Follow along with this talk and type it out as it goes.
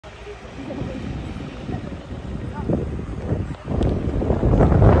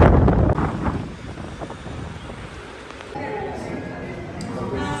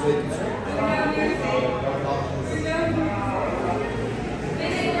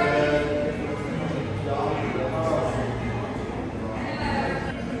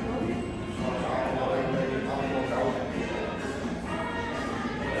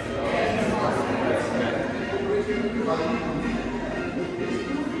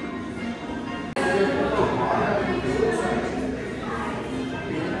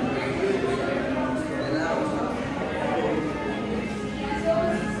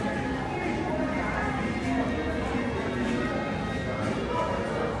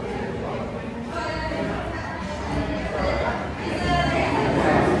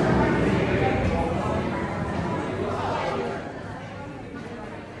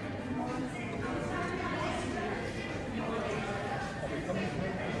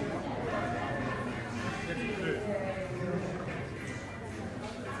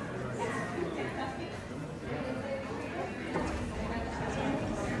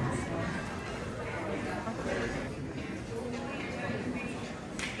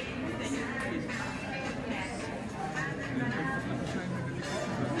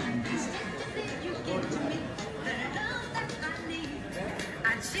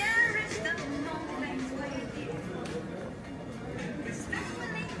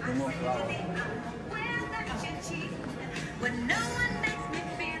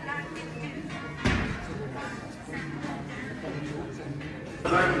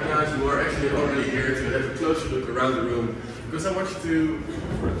Like the guys who are actually already here to have a closer look around the room, because I want you to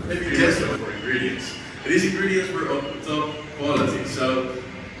maybe guess some for ingredients. And these ingredients were of top quality, so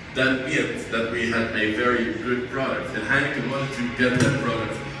that meant that we had a very good product, and Heineken wanted to get that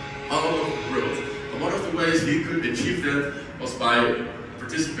product all over the world. And one of the ways he could achieve that was by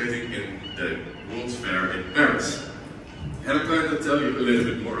participating in the World's Fair in Paris. And I'm going to tell you a little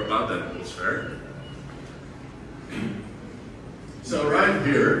bit more about that World's Fair. So right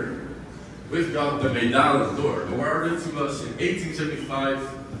here, we've got the Médaille d'Or, awarded to us in 1875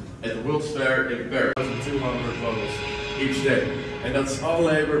 at the World's Fair in Paris. 200 bottles each day. And that's all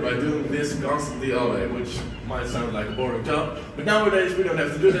labor by doing this constantly all day, which might sound like a boring job. But nowadays we don't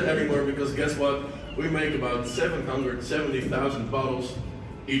have to do that anymore, because guess what? We make about 770,000 bottles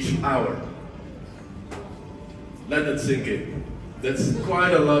each hour. Let that sink in. That's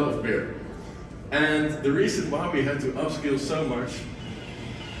quite a lot of beer. And the reason why we had to upskill so much,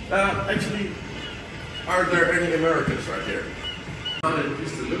 actually, are there any Americans right here? What it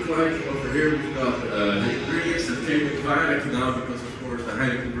used to look like over here, we've got the ingredients that came with Heineken now, because of course the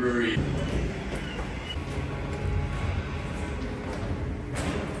Heineken brewery.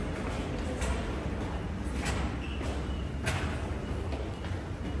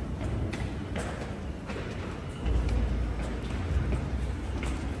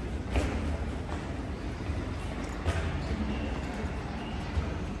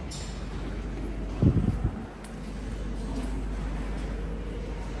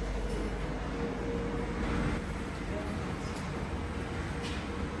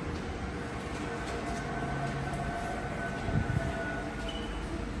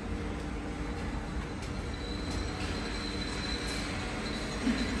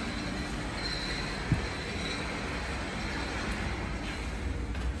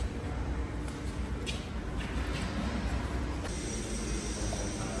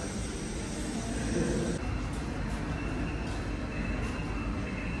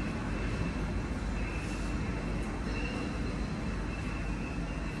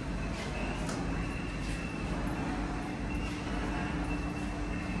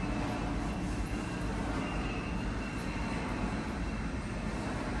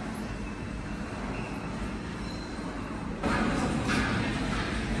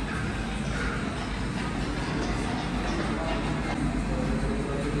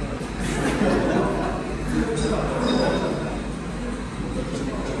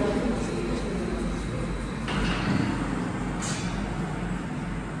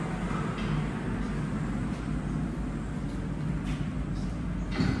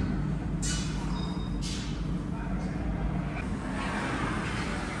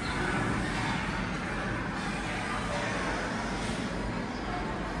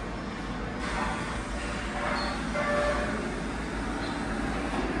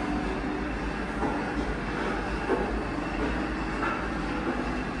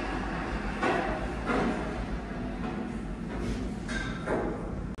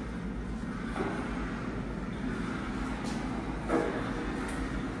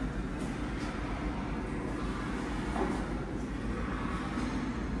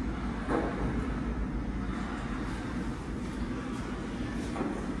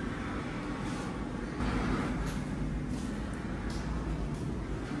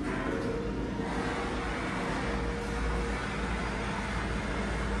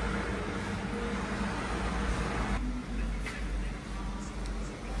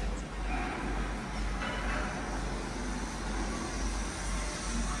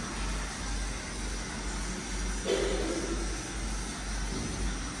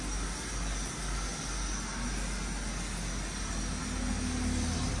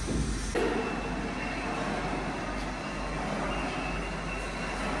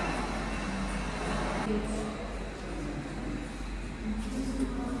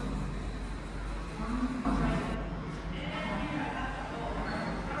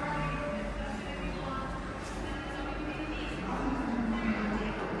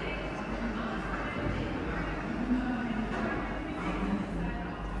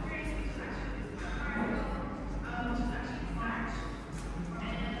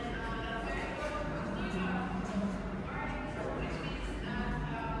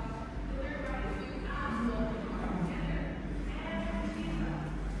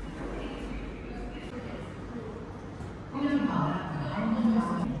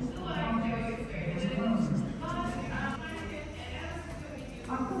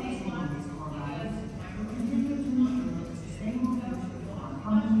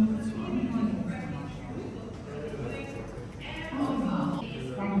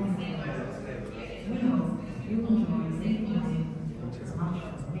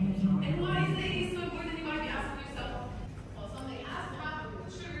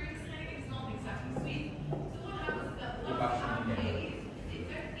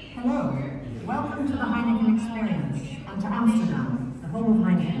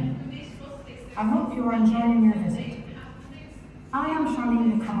 hope you are enjoying your visit. I am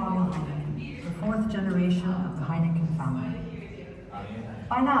Charlene Heineken, the fourth generation of the Heineken family.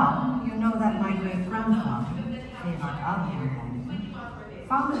 By now, you know that my great-grandfather, Austrian Heineken,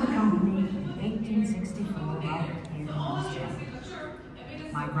 founded the company in 1864 right here in Austria.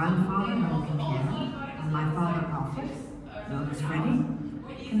 My grandfather, Heineken Pierre, and my father, Alfred, known as Freddie,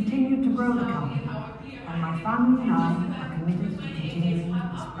 continued to grow the company, and my family and I are committed to continuing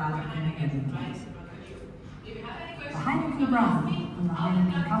this proud heritage. The Heineken brand and the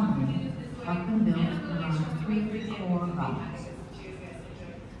Heineken company have been built around three core values.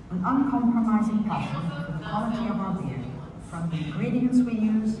 An uncompromising passion for the quality of our beer, from the ingredients we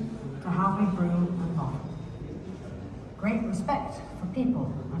use to how we brew and bottle. Great respect for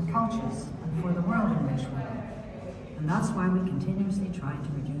people and cultures and for the world in which we live. And that's why we continuously try to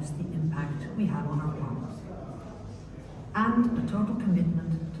reduce the impact we have on our planet. And a total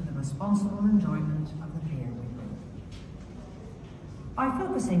commitment to the responsible enjoyment of the beer we brew. By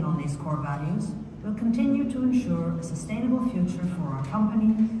focusing on these core values, we'll continue to ensure a sustainable future for our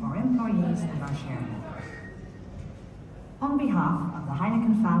company, our employees, and our shareholders. On behalf of the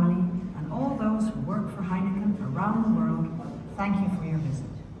Heineken family and all those who work for Heineken around the world, thank you for your visit.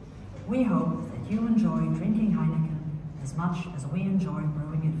 We hope that you enjoy drinking Heineken as much as we enjoy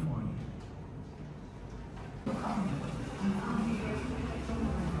brewing it for you.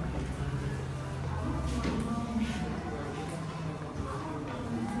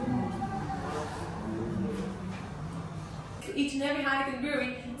 Each and every Heineken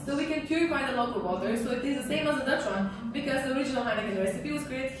brewery, so we can purify the local water, so it is the same as the Dutch one, because the original Heineken recipe was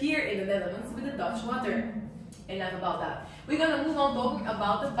created here in the Netherlands with the Dutch water. Enough about that. We're gonna move on talking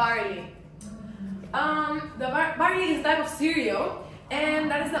about the barley. Barley is a type of cereal, and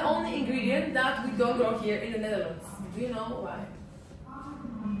that is the only ingredient that we don't grow here in the Netherlands. Do you know why?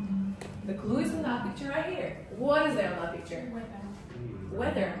 The clue is in that picture right here. What is there on that picture?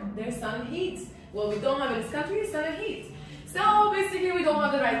 Weather. There's sun and heat. Well, we don't have in this country sun and heat. So basically we don't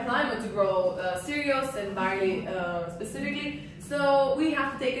have the right climate to grow cereals and barley specifically. So we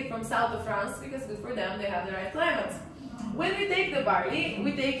have to take it from south of France because good for them, they have the right climate. When we take the barley,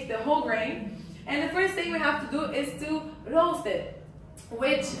 we take the whole grain, and the first thing we have to do is to roast it,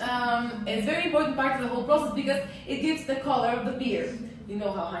 which is a very important part of the whole process because it gives the color of the beer. You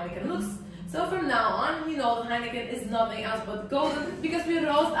know how Heineken looks. So from now on, we know that Heineken is nothing else but golden because we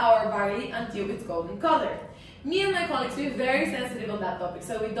roast our barley until it's golden color. Me and my colleagues, we're very sensitive on that topic,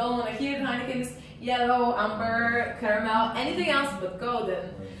 so we don't want to hear that Heineken is yellow, amber, caramel, anything else but golden.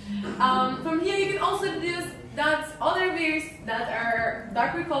 From here you can also deduce that other beers that are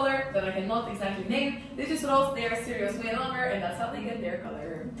darker color, that I cannot exactly name, they just roast their cereals way longer and that's how they get their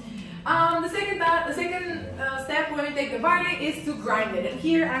color. The second step when we take the barley is to grind it. And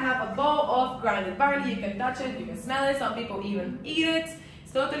here I have a bowl of grinded barley. You can touch it, you can smell it, some people even eat it.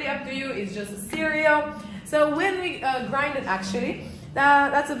 It's totally up to you, it's just a cereal. So when we grind it actually,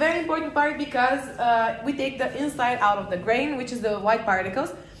 that's a very important part because we take the inside out of the grain, which is the white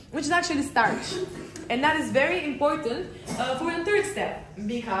particles, which is actually starch. And that is very important for the third step,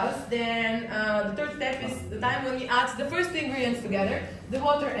 because then the third step is the time when we add the first ingredients together, the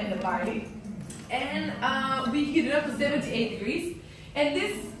water and the barley. And we heat it up to 78 degrees. And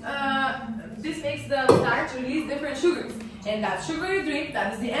this makes the starch release different sugars. And that sugar you drink,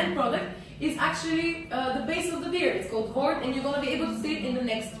 that is the end product, is actually the base of the beer. It's called wort, and you're going to be able to see it in the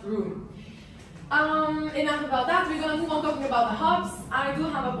next room. Enough about that, we're going to move on talking about the hops. I do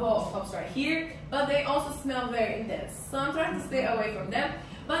have a bowl of hops right here, but they also smell very intense. So I'm trying to stay away from them,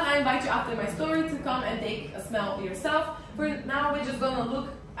 but I invite you after my story to come and take a smell yourself. For now, we're just going to look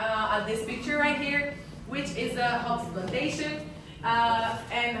at this picture right here, which is a hops plantation.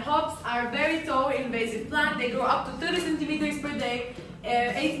 And hops are very tall invasive plant. They grow up to 30 centimeters per day,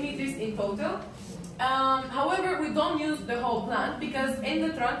 8 meters in total. However, we don't use the whole plant because in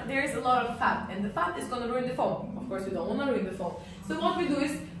the trunk there is a lot of fat, and the fat is going to ruin the foam. Of course, we don't want to ruin the foam. So what we do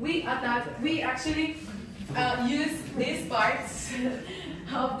is we actually use these parts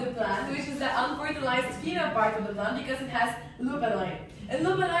of the plant, which is the unfertilized peanut part of the plant, because it has lupulin. And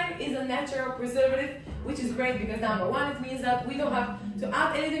lupulin is a natural preservative, which is great because number one, it means that we don't have to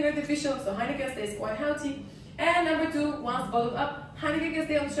add anything artificial, so Heineken stays quite healthy. And number two, once bottled up, Heineken can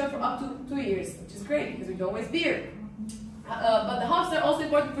stay on the shelf for up to 2 years, which is great because we don't waste beer. But the hops are also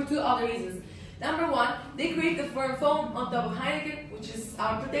important for two other reasons. Number one, they create the firm foam on top of Heineken, which is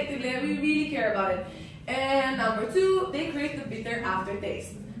our protective layer. We really care about it. And number two, they create the bitter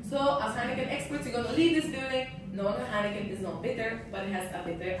aftertaste. So as Heineken experts, you're going to leave this building knowing that Heineken is not bitter, but it has a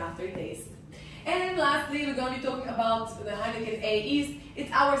bitter aftertaste. And lastly, we're going to be talking about the Heineken A East.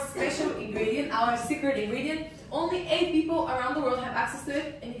 It's our special ingredient, our secret ingredient. Only 8 people around the world have access to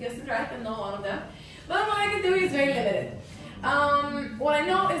it, and you guessed it right, I'm not one of them. But what I can do is very limited. What I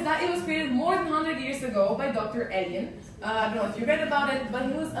know is that it was created more than 100 years ago by Dr. Alien. I don't know if you read about it, but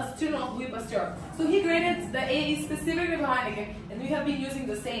he was a student of Louis Pasteur. So he created the AE specifically for Heineken, and we have been using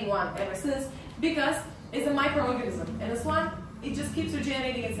the same one ever since because it's a microorganism. And this one, it just keeps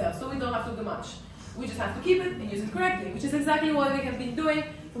regenerating itself, so we don't have to do much. We just have to keep it and use it correctly, which is exactly what we have been doing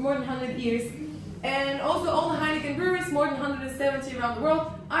for more than 100 years. And also all the Heineken breweries, more than 170 around the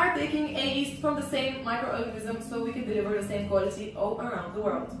world, are taking AEs from the same microorganism so we can deliver the same quality all around the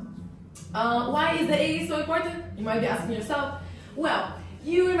world. Why is the AE so important? You might be asking yourself. Well,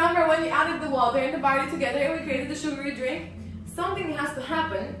 you remember when we added the water and the barley together and we created the sugary drink? Something has to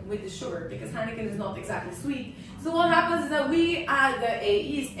happen with the sugar because Heineken is not exactly sweet. So what happens is that we add the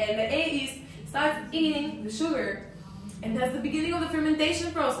AEs and the AEs starts eating the sugar. And that's the beginning of the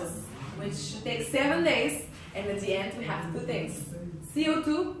fermentation process, which takes 7 days, and at the end we have 2 things.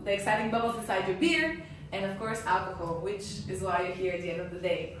 CO2, the exciting bubbles inside your beer, and of course alcohol, which is why you're here at the end of the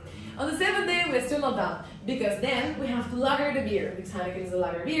day. On the 7th day, we're still not done, because then we have to lager the beer, because Heineken is a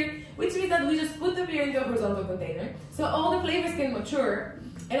lager beer, which means that we just put the beer into a horizontal container, so all the flavors can mature,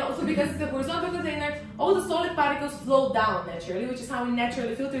 and also because it's a horizontal container, all the solid particles flow down naturally, which is how we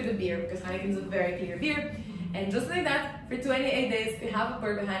naturally filter the beer, because Heineken is a very clear beer. And just like that, for 28 days, we have a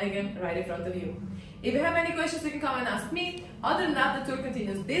perfect Heineken right in front of you. If you have any questions, you can come and ask me. Other than that, the tour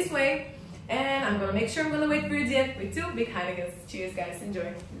continues this way. And I'm gonna make sure I'm gonna wait for you at the end with 2 big Heinekens. Cheers, guys.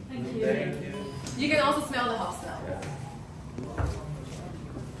 Enjoy. Thank you. Thank you. You can also smell the house now.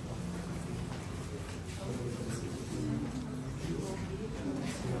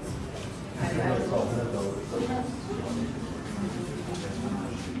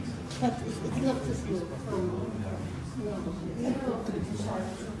 But it's not too slow.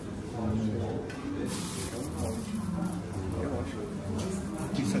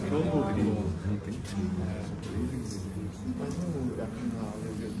 Chissà che ho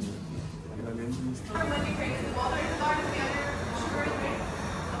When you create the water, the garden, the other sugar drink.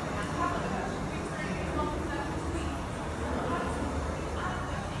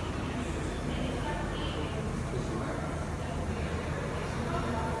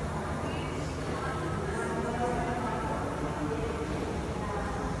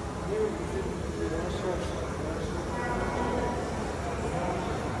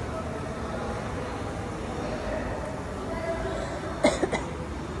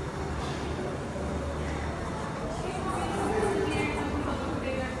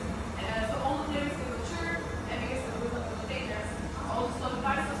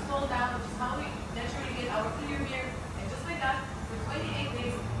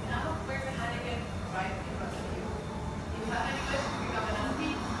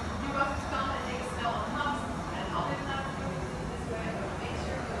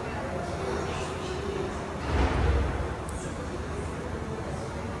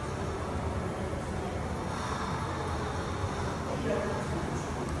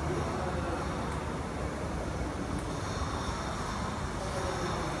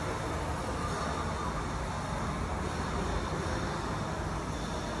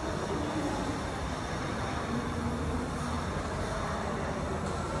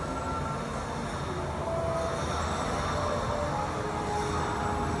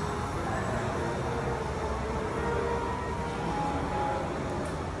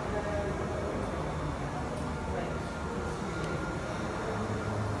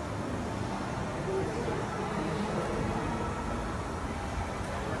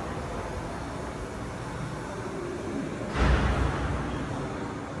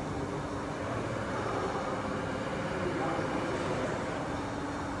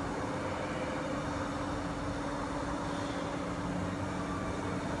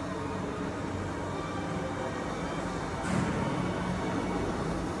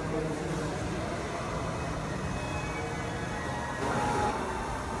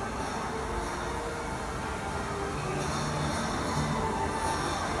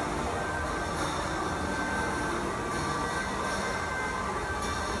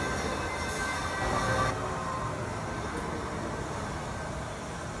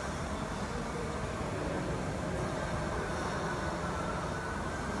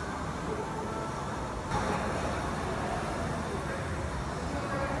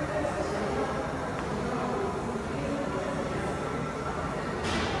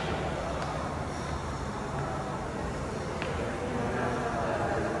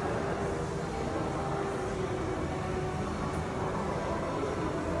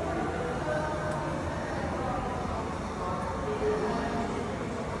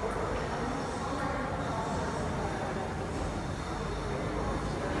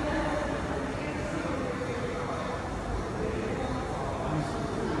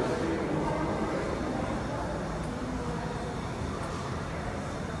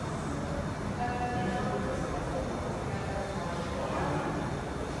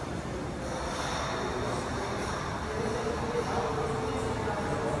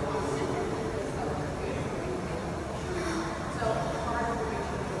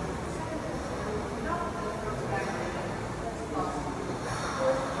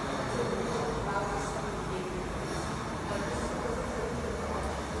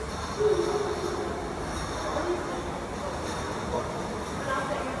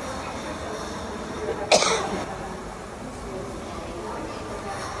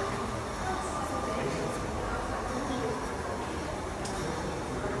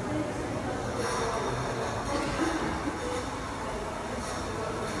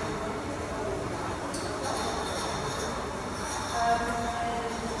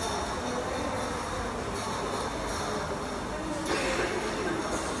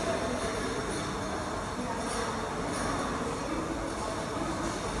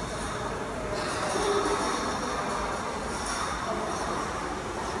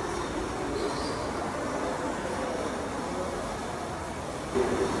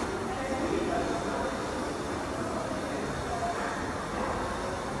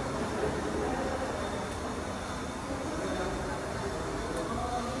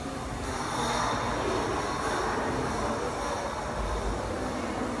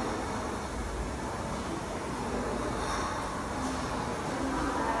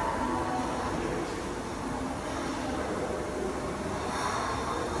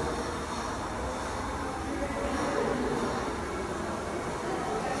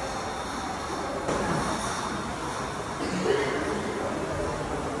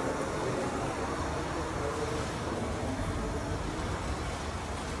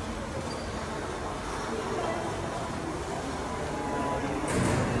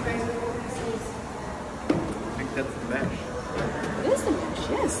 that's the mash. It is the mash,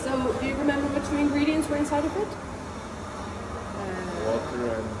 yes. So, do you remember what two ingredients were inside of it?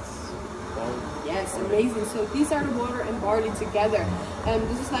 Water and barley. Yes, amazing. So these are the water and barley together.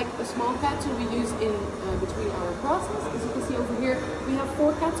 This is like a small kettle we use in between our process. As you can see over here, we have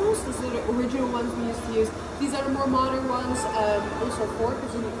 4 kettles. These are the original ones we used to use. These are the more modern ones, also 4,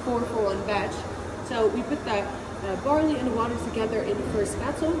 because we need 4 for one batch. So we put the barley and the water together in the first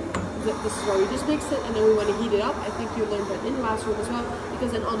kettle. This is where we just mix it, and then we want to heat it up. I think you learned that in the last room as well,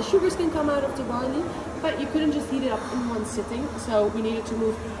 because then all the sugars can come out of the barley. But you couldn't just heat it up in one sitting, so we needed to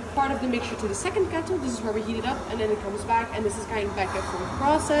move part of the mixture to the second kettle. This is where we heat it up, and then it comes back, and this is going back and forth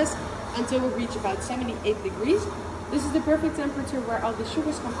process until we reach about 78 degrees. This is the perfect temperature where all the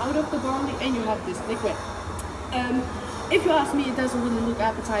sugars come out of the barley, and you have this liquid. If you ask me, it doesn't really look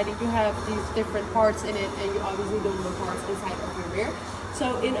appetizing. You have these different parts in it, and you obviously don't know parts inside of your beer.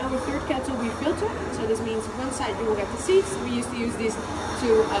 So in our third kettle we filter, so this means one side you will get the seeds. We used to use this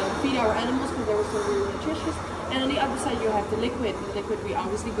to feed our animals because they were so really nutritious. And on the other side you have the liquid. The liquid we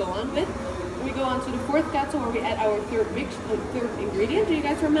obviously go on with. We go on to the fourth kettle where we add our third ingredient. Do you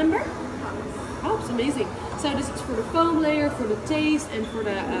guys remember? Oh, it's amazing. So this is for the foam layer, for the taste, and for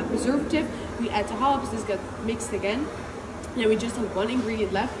the preservative. We add the hops, this got mixed again. And we just have one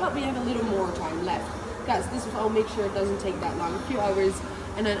ingredient left, but we have a little more time left. Guys, this will all make sure it doesn't take that long, a few hours.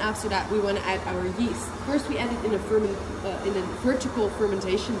 And then after that, we want to add our yeast. First, we add it in a vertical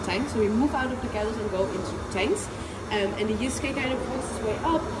fermentation tank. So we move out of the kettles and go into tanks. And the yeast can kind of force its way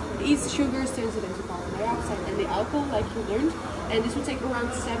up. It eats the sugars, turns it into carbon dioxide and the alcohol, like you learned. And this will take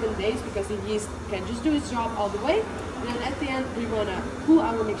around 7 days because the yeast can just do its job all the way. And then at the end, we want to cool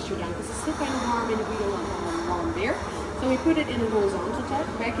our mixture down because it's still kind of warm and we don't want to have warm beer. So we put it in a horizontal tap.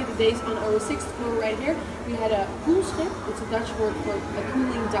 Back in the days on our 6th floor right here, we had a cool ship. It's a Dutch word for a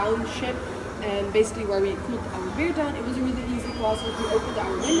cooling down ship. And basically where we cooled our beer down, it was a really easy process. We opened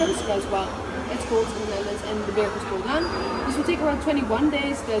our windows because, well, it's cold in the Netherlands and the beer was cooled down. This will take around 21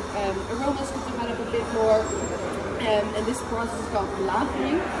 days. The aromas will develop a bit more. And this process is called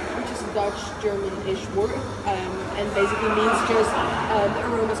lagering, which is a Dutch-German-ish word. And basically means just the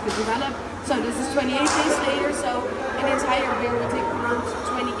aromas could develop. So this is 28 days later, so an entire beer will take around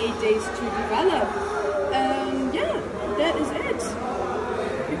 28 days to develop. Yeah, that is it.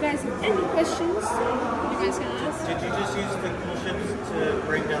 If you guys have any questions, you guys can ask. Did you just use the cool ships to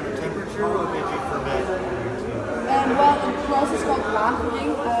bring down the temperature, or did you ferment? Well, the process called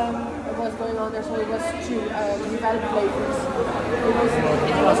lagering was going on there, so it was to develop flavors.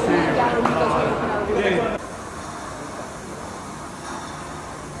 It was cooled down because we had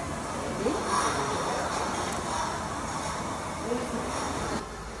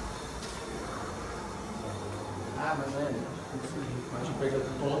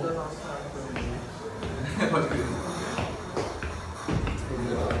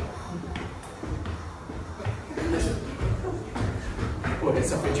Pô,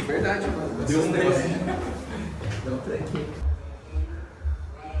 essa foi de verdade, mano. Deu um negócio. Deu um trequinho.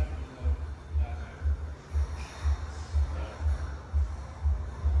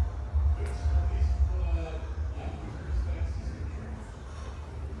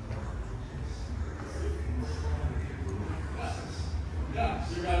 Yeah,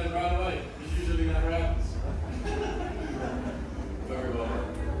 you got it right away. It usually never happens. Very well.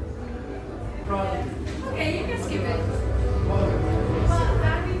 Okay, you can skip it.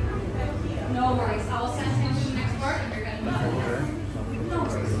 No worries. I will send him to the next part and you're gonna do it. No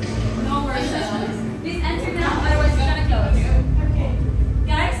worries. No worries. Please enter now, otherwise we're gonna close. Okay.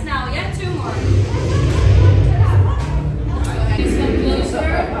 Guys, now we have 2 more. Go ahead and step closer.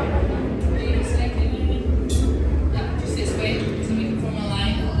 Wait a second. Yeah, just this way so we can form a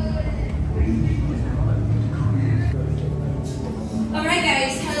line. Alright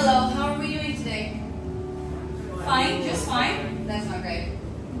guys, hello. How are we doing today? Fine? Just fine? That's not great.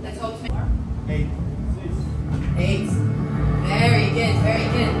 Let's hope to make 8. 8. Very good, very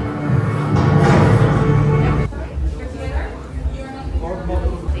good. Welcome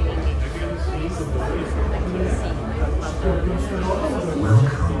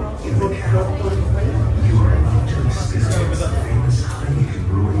in the capital. You are about to experience the famous Heineken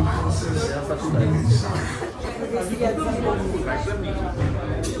brewing process from the inside.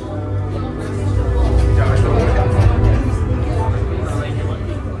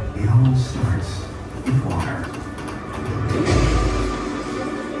 It all starts with water.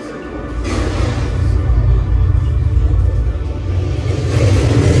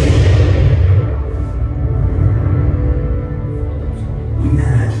 We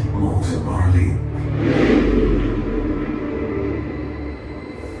add malted barley.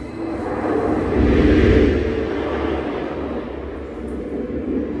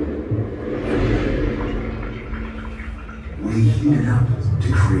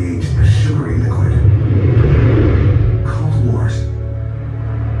 to create a sugary liquid called wort.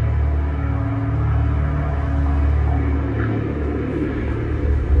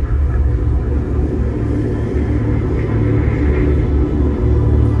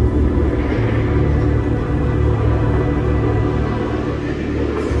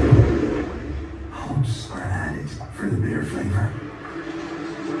 Hops are added for the bitter flavor.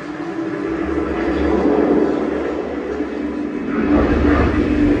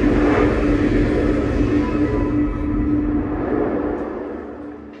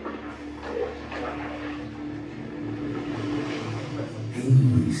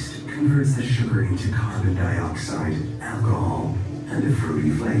 Yeast converts the sugar into carbon dioxide, alcohol, and a fruity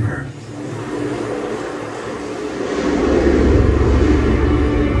flavor.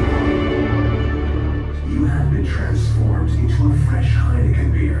 You have been transformed into a fresh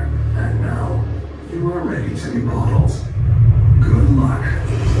Heineken beer, and now you are ready to be bottled. Good luck.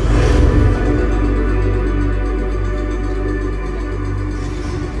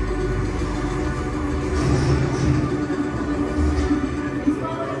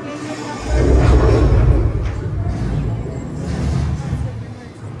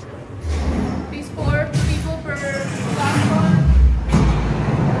 These 4 people per platform.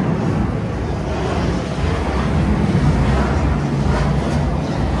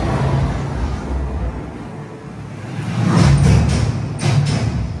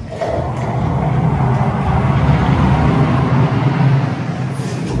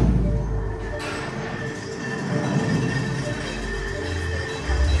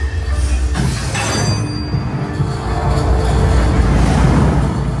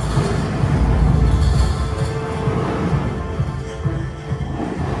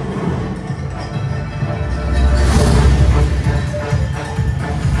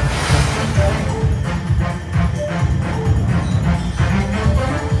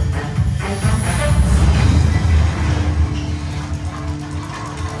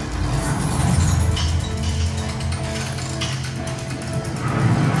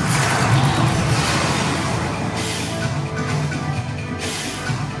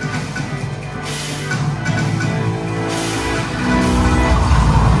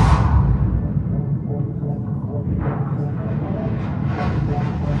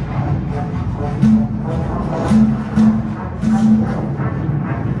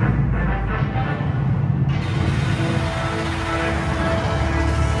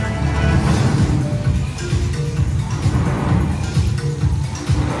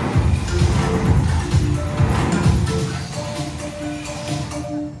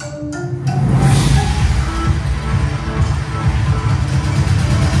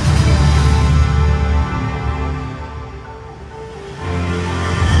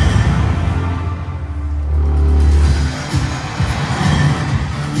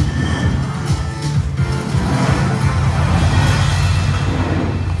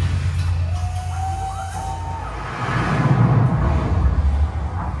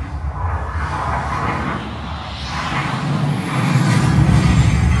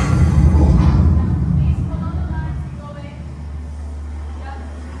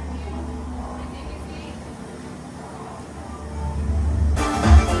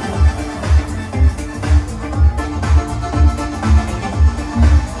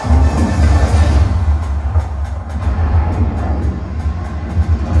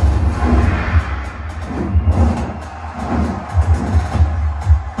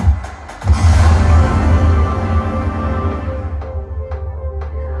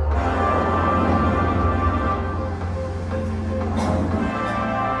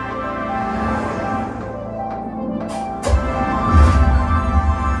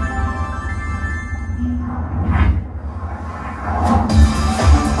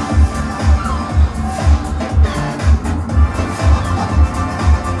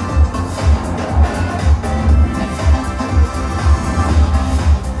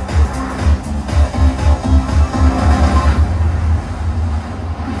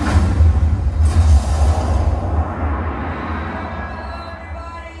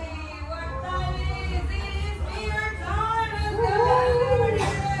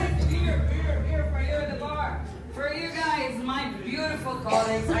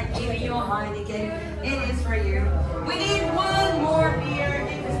 Heineken. It is for you. We need one more beer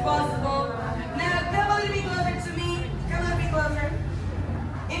if it's possible. Now, come a little bit closer to me. Come a little bit closer.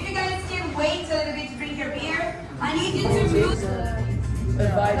 If you guys can wait a little bit to drink your beer, I need you to move.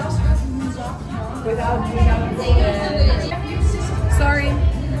 Sorry.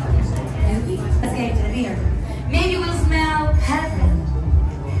 Let's get into the beer. Maybe we'll smell heaven.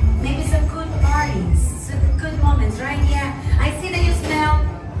 Maybe some good parties, some good moments, right? Yeah. I see that you smell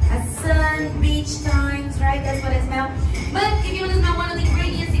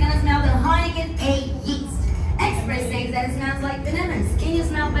smells like bananas. Can you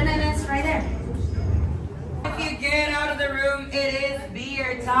smell bananas right there? If you get out of the room, it is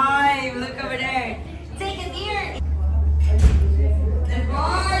beer time. Look over there. Take a beer. The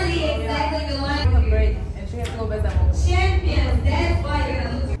barley, exactly the line. Great. And she has to go back that moment. Champions, that's why you're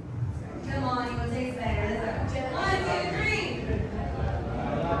gonna lose. Come on, you will taste better. Let's go. 1, 2, 3.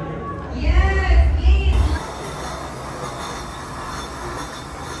 Yes, yes.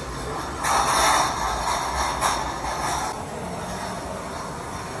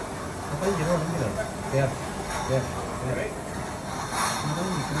 Apa aja orang ni lah. Lihat. Ada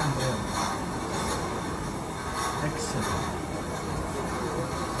ni keren dia. Excellent.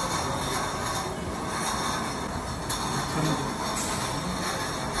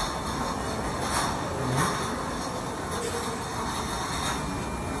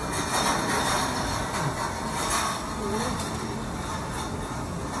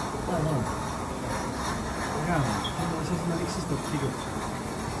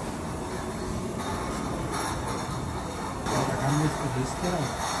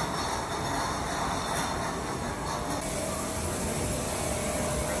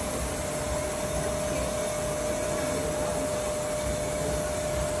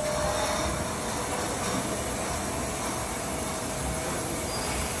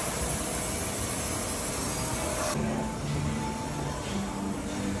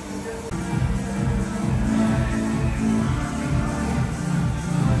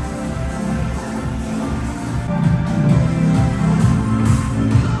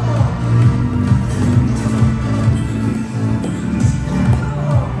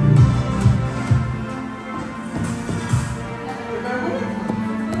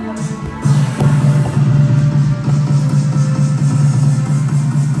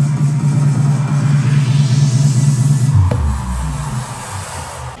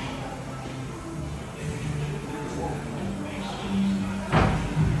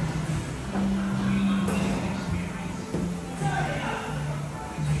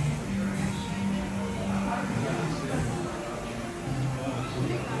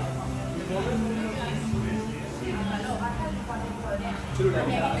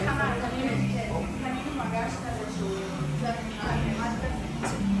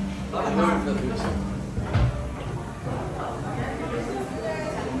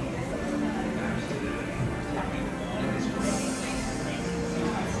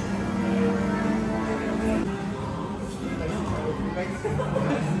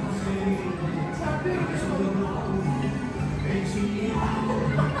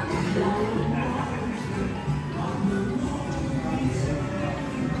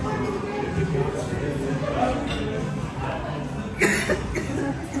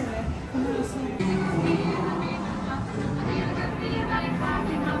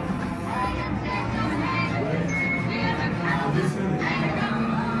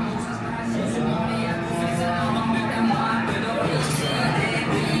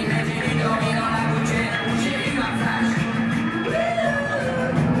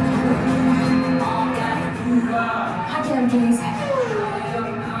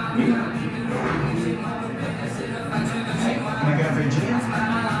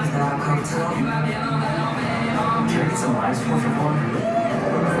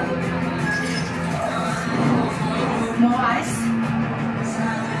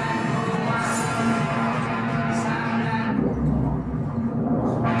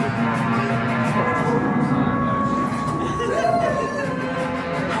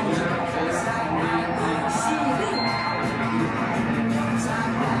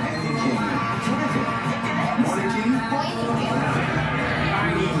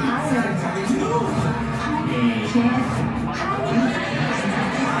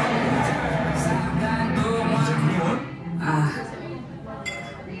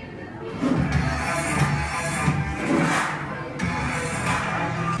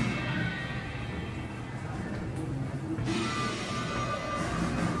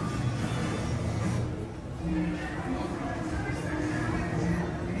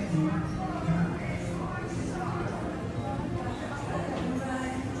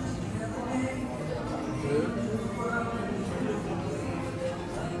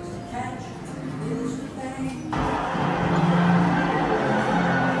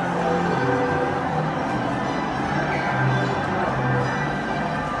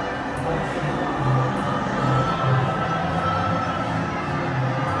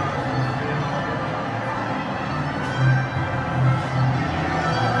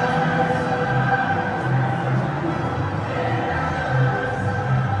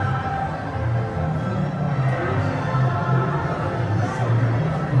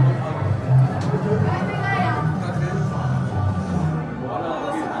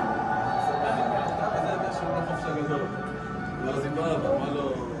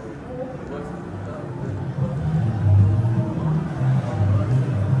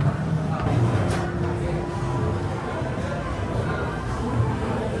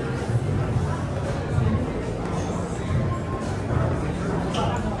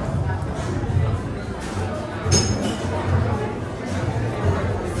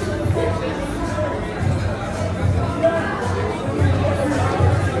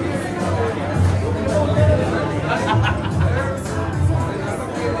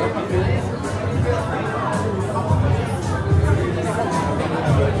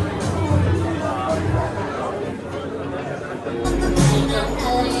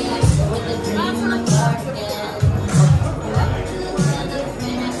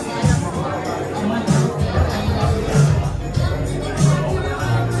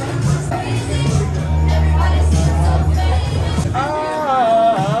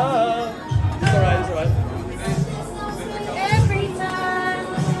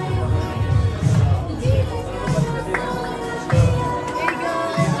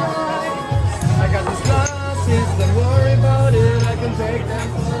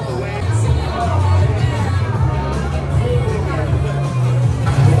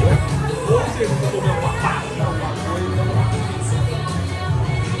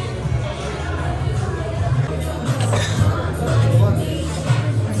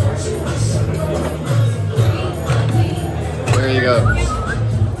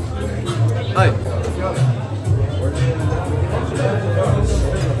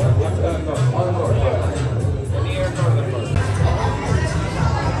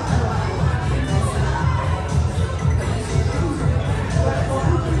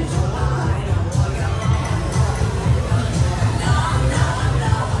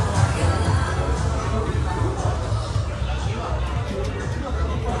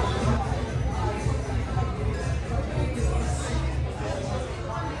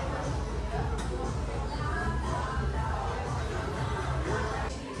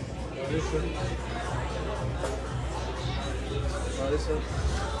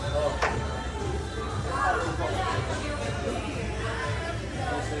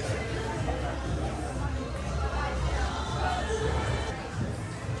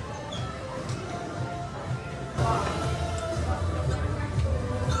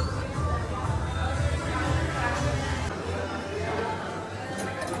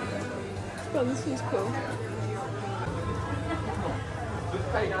 Oh, this is cool.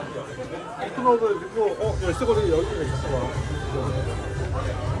 열쇠고리 여기가 있어.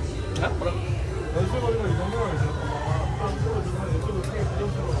 열쇠고리가 이 정도면 있어.